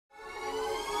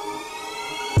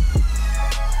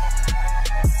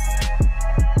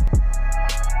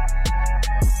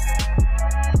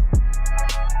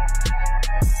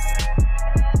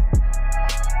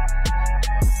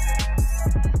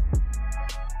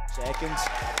Seconds.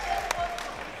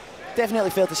 Definitely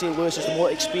fair to say Lewis is the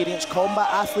more experienced combat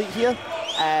athlete here,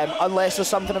 unless there's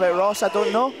something about Ross I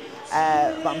don't know,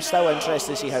 but I'm still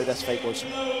interested to see how this fight goes.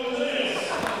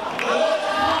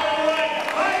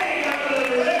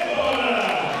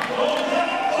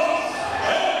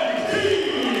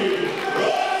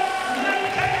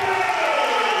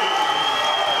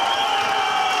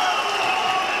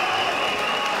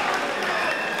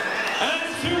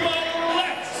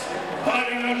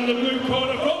 The blue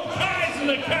corner from Tyson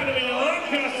Academy in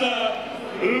Lancaster,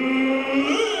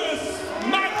 Lewis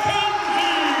Mackenzie.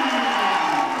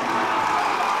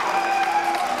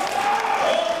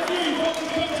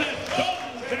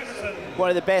 One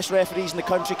of the best referees in the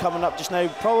country coming up just now.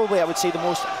 Probably, I would say, the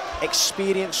most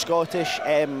experienced Scottish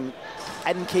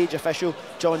in-cage official,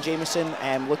 John Jameson,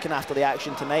 looking after the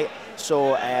action tonight.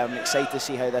 So excited to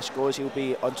see how this goes. He'll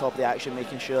be on top of the action,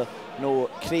 making sure no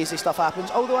crazy stuff happens,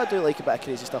 although I do like a bit of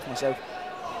crazy stuff myself.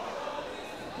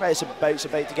 Right, it's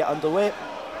about to get underway.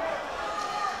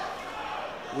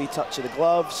 Wee touch of the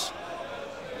gloves.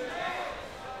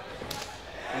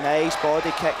 Nice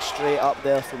body kick straight up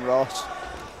there from Ross.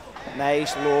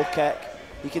 Nice low kick.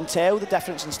 You can tell the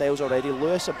difference in styles already.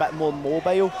 Lewis a bit more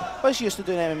mobile. What he's used to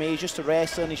doing MMA, he's used to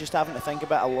wrestling, he's just having to think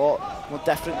about a lot more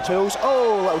different tools.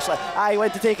 Oh, little slip. He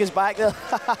went to take his back there.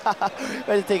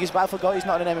 Went to take his back, forgot he's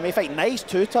not in an MMA fight. Nice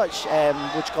two-touch,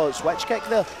 what you call it, switch kick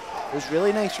there. It was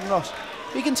really nice from Ross.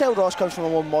 But you can tell Ross comes from a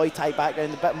more Muay Thai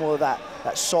background, a bit more of that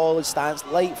solid stance,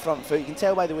 light front foot. You can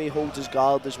tell by the way he holds his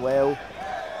guard as well.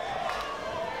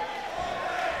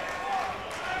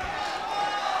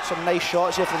 Some nice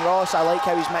shots here from Ross. I like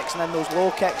how he's mixing in those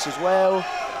low kicks as well.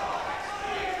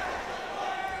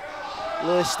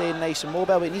 Lewis staying nice and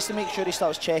mobile, but he needs to make sure he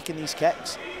starts checking these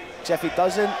kicks. Because if he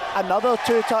doesn't, another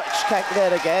two-touch kick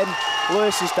there again.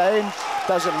 Lewis is down,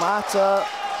 doesn't matter.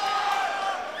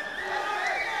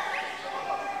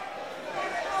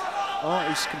 Oh,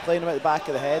 he's complaining about the back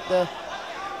of the head there.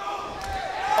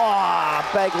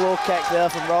 Oh, big low kick there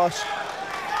from Ross.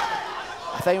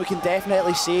 I think we can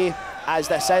definitely see, as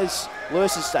this is,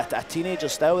 Lewis is a teenager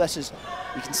still. This is,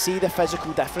 you can see the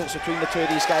physical difference between the two of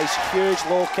these guys. Huge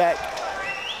low kick.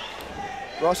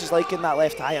 Ross is liking that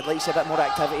left eye. I'd like to see a bit more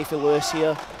activity for Lewis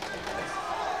here.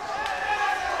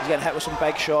 He's getting hit with some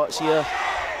big shots here.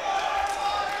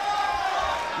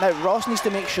 Now Ross needs to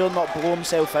make sure not blow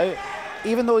himself out.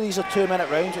 Even though these are 2-minute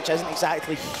rounds, which isn't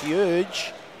exactly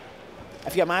huge,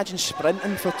 if you imagine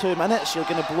sprinting for 2 minutes, you're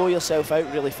going to blow yourself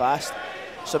out really fast.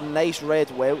 Some nice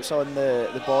red welts on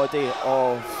the body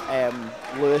of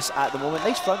Lewis at the moment.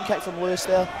 Nice front kick from Lewis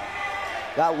there.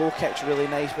 That low kick's really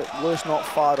nice, but Lewis not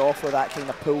far off with that kind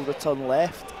of pull return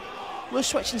left. Lewis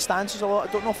switching stances a lot.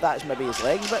 I don't know if that's maybe his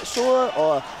legs a bit sore,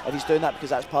 or if he's doing that because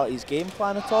that's part of his game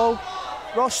plan at all.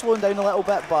 Ross slowing down a little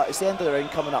bit, but it's the end of the round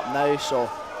coming up now, so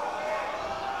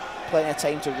plenty of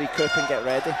time to recoup and get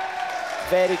ready.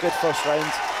 Very good first round.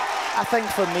 I think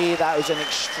for me that was an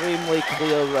extremely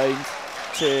clear round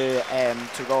to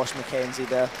Ross Mackenzie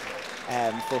there,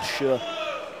 for sure.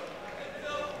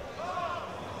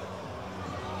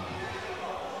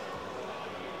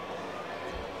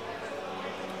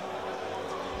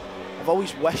 I've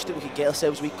always wished that we could get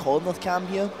ourselves a wee corner cam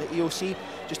here at EOC,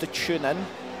 just to tune in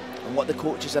on what the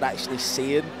coaches are actually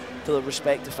saying to the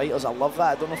respective fighters. I love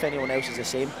that. I don't know if anyone else is the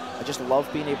same. I just love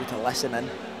being able to listen in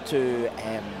to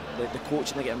the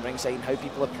coaching they get in ringside and how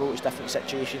people approach different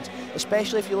situations,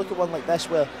 especially if you look at one like this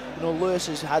where, you know, Lewis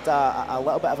has had a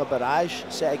little bit of a barrage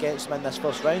set against him in this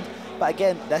first round. But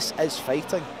again, this is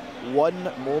fighting. One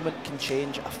moment can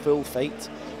change a full fight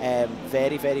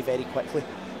very, very, very quickly.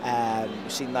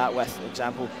 We've seen that with, for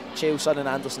example, Chael Sonnen and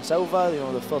Anderson Silva, you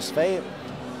know, the first fight.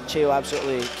 Chael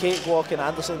absolutely cakewalking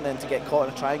Anderson, then to get caught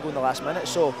in a triangle in the last minute.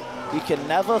 So you can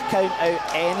never count out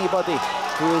anybody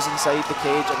who is inside the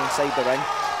cage and inside the ring.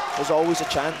 There's always a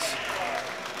chance.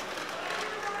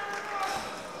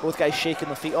 Both guys shaking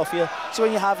their feet off here. So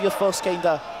when you have your first kind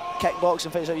of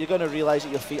kickboxing fights, you're going to realise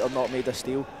that your feet are not made of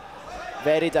steel.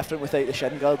 Very different without the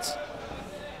shin guards.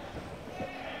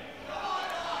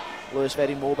 Lewis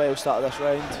very mobile start of this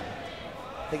round.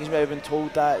 I think he's maybe been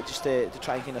told that just to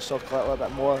try and kind of circle it a little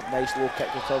bit more. Nice low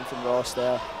kick return from Ross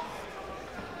there.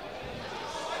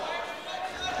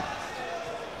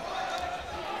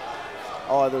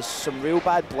 Oh, there's some real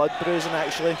bad blood bruising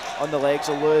actually on the legs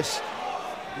of Lewis.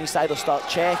 He needs to either start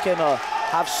checking or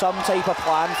have some type of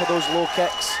plan for those low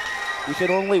kicks. You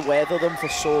can only weather them for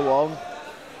so long.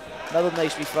 Another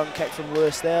nice wee front kick from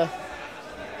Lewis there.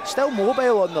 Still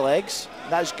mobile on the legs.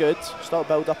 That's good. Start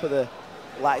build up of the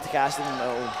lactic acid and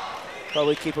it'll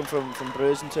probably keep him from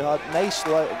bruising too hard. Nice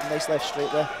left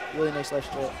straight there. Really nice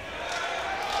left straight.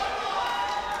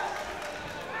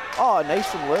 Oh, nice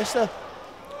from Lewis there.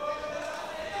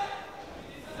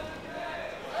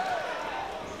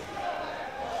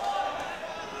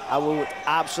 I will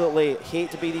absolutely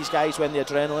hate to be these guys when the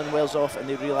adrenaline wears off and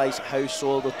they realise how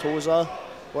sore their toes are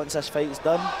once this fight is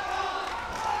done.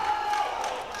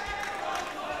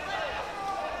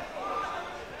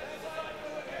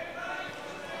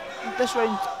 This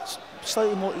round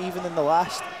slightly more even than the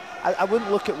last. I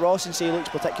wouldn't look at Ross and say he looks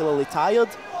particularly tired,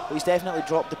 but he's definitely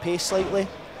dropped the pace slightly,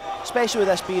 especially with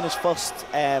this being his first,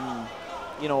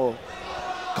 you know,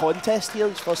 contest here,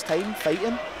 his first time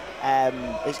fighting.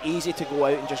 It's easy to go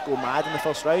out and just go mad in the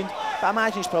first round, but I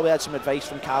imagine he's probably had some advice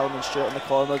from Callum and Stuart in the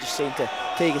corner, just saying to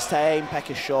take his time, pick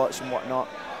his shots and whatnot.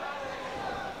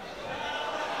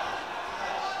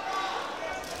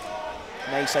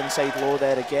 Nice inside low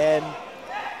there again,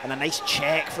 and a nice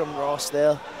check from Ross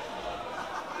there.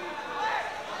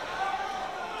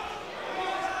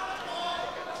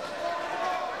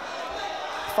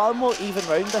 Far more even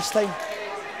round this time.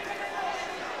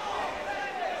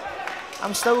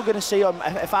 I'm still going to say,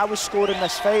 if I was scoring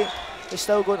this fight, it's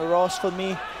still going to Ross for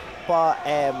me, but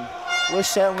Lewis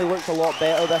certainly looked a lot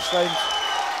better this round.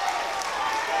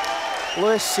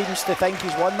 Lewis seems to think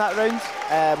he's won that round.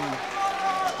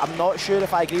 I'm not sure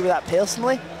if I agree with that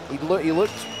personally. He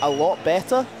looked a lot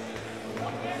better,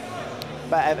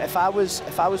 but if I was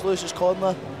Lewis's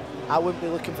corner, I wouldn't be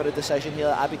looking for a decision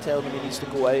here. I'd be telling him he needs to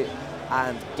go out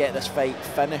and get this fight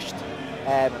finished.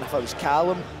 And if it was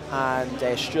Callum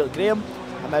and Stuart Graham,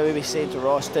 I might be saying to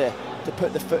Ross to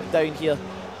put the foot down here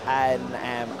and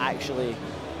actually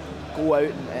go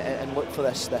out and look for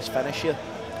this finish here.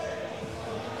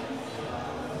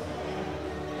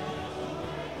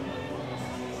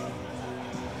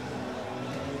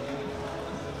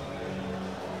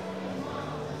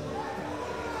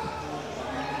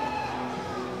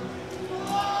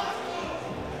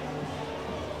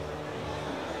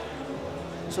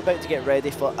 So about to get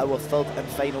ready for our third and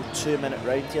final 2-minute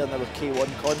round here in our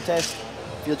K1 contest.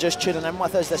 If you're just tuning in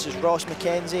with us, this is Ross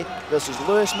Mackenzie versus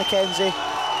Lewis Mackenzie,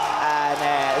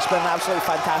 and it's been an absolutely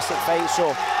fantastic fight,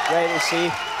 so ready to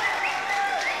see.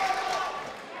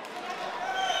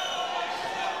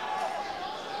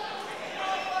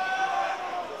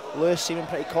 Lewis seeming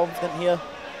pretty confident here.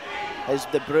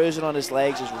 The bruising on his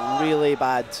legs is really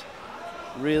bad.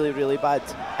 Really bad.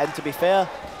 And to be fair,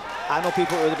 I know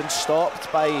people who would have been stopped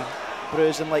by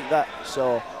bruising like that,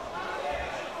 so.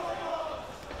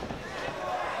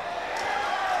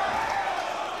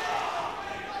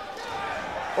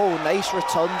 Oh, nice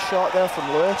return shot there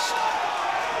from Lewis.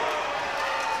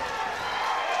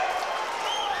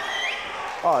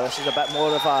 Oh, this is a bit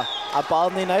more of a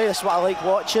Barney now. This is what I like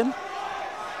watching.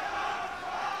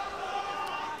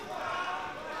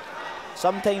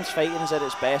 Sometimes fighting is at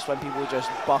its best when people just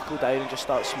buckle down and just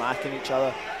start smacking each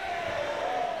other.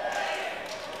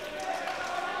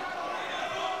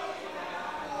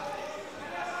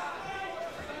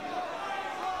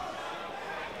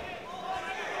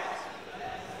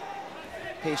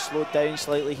 Pace slowed down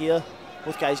slightly here.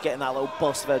 Both guys getting that little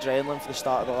burst of adrenaline for the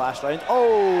start of the last round.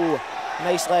 Oh,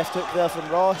 nice left hook there from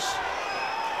Ross.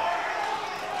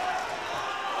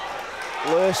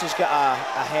 Lewis has got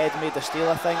a head made of steel,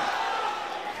 I think.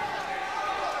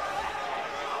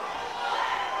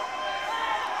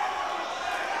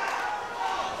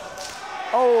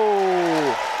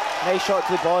 Oh, nice shot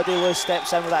to the body. Lewis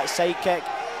steps in with that side kick.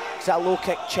 Is that low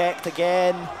kick checked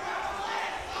again?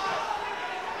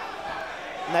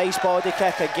 Nice body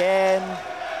kick again.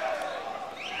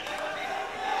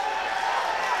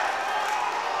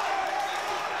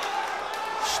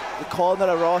 The corner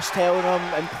of Ross telling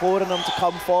him, imploring him to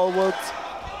come forward.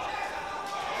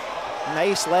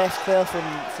 Nice left there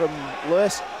from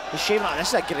Lewis. It's a shame that this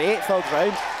is a great third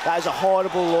round. That is a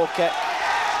horrible low kick.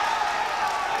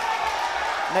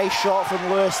 Nice shot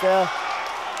from Lewis there.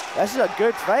 This is a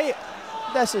good fight.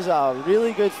 This is a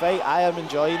really good fight. I am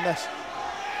enjoying this.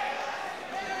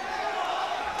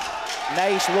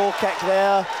 Nice low kick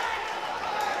there.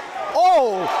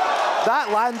 Oh, that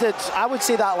landed, I would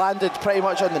say that landed pretty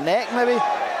much on the neck maybe.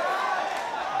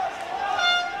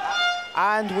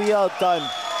 And we are done.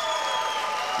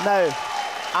 Now,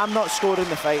 I'm not scoring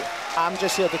the fight. I'm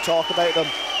just here to talk about them.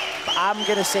 But I'm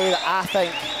going to say that I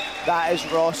think that is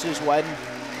Ross's win.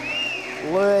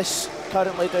 Lewis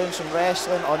currently doing some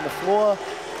wrestling on the floor,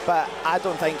 but I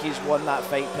don't think he's won that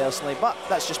fight personally, but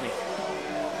that's just me.